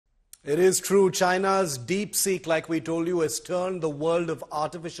It is true. China's DeepSeek, like we told you, has turned the world of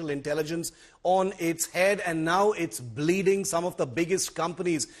artificial intelligence on its head, and now it's bleeding some of the biggest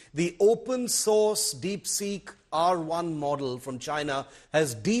companies. The open source DeepSeek R1 model from China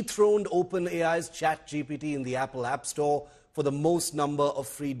has dethroned OpenAI's ChatGPT in the Apple App Store for the most number of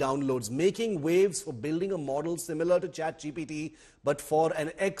free downloads, making waves for building a model similar to ChatGPT, but for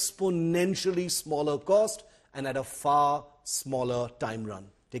an exponentially smaller cost and at a far smaller time run.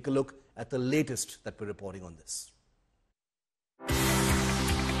 Take a look at the latest that we're reporting on this.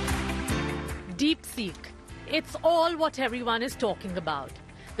 DeepSeek. It's all what everyone is talking about.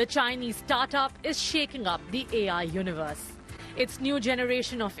 The Chinese startup is shaking up the AI universe. Its new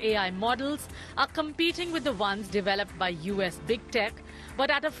generation of AI models are competing with the ones developed by US big tech, but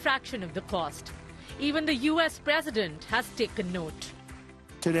at a fraction of the cost. Even the US president has taken note.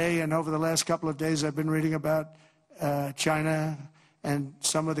 Today and over the last couple of days, I've been reading about China and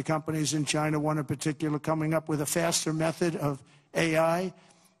some of the companies in China, one in particular, coming up with a faster method of AI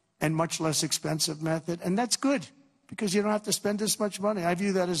and much less expensive method. And that's good, because you don't have to spend as much money. I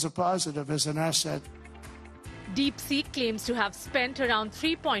view that as a positive, as an asset. DeepSeek claims to have spent around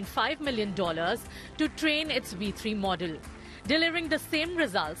 $3.5 million to train its V3 model, delivering the same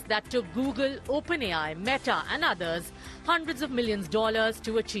results that took Google, OpenAI, Meta and others hundreds of millions of dollars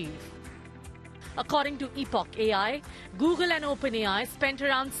to achieve. According to Epoch AI, Google and OpenAI spent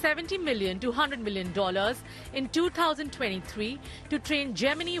around $70 million to $100 million in 2023 to train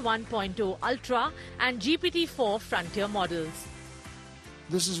Gemini 1.0 Ultra and GPT-4 frontier models.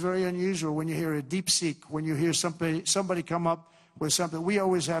 This is very unusual when you hear a DeepSeek, when you hear somebody come up with something. We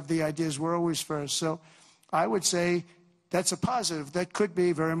always have the ideas. We're always first. So I would say that's a positive. That could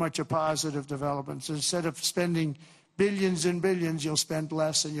be very much a positive development. So instead of spending billions and billions, you'll spend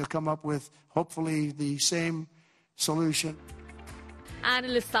less and you'll come up with, hopefully, the same solution.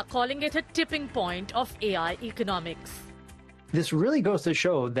 Analysts are calling it a tipping point of AI economics. This really goes to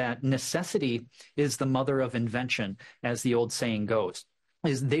show that necessity is the mother of invention, as the old saying goes.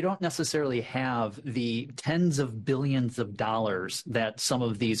 Is they don't necessarily have the tens of billions of dollars that some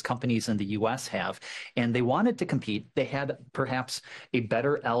of these companies in the U.S. have, and they wanted to compete. They had perhaps a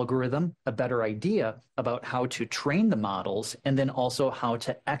better algorithm, a better idea about how to train the models, and then also how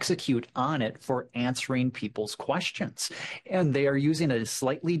to execute on it for answering people's questions. And they are using a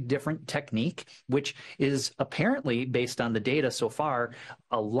slightly different technique, which is apparently, based on the data so far,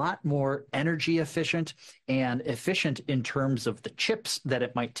 a lot more energy efficient and efficient in terms of the chips that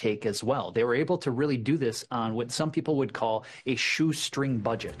it might take as well. They were able to really do this on what some people would call a shoestring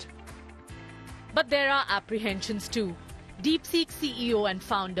budget. But there are apprehensions too. DeepSeek CEO and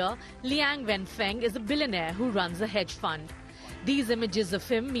founder Liang Wenfeng is a billionaire who runs a hedge fund. These images of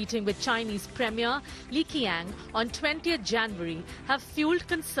him meeting with Chinese Premier Li Qiang on 20th January have fueled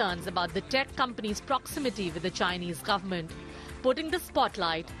concerns about the tech company's proximity with the Chinese government, putting the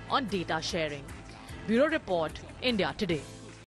spotlight on data sharing. Bureau Report, India Today.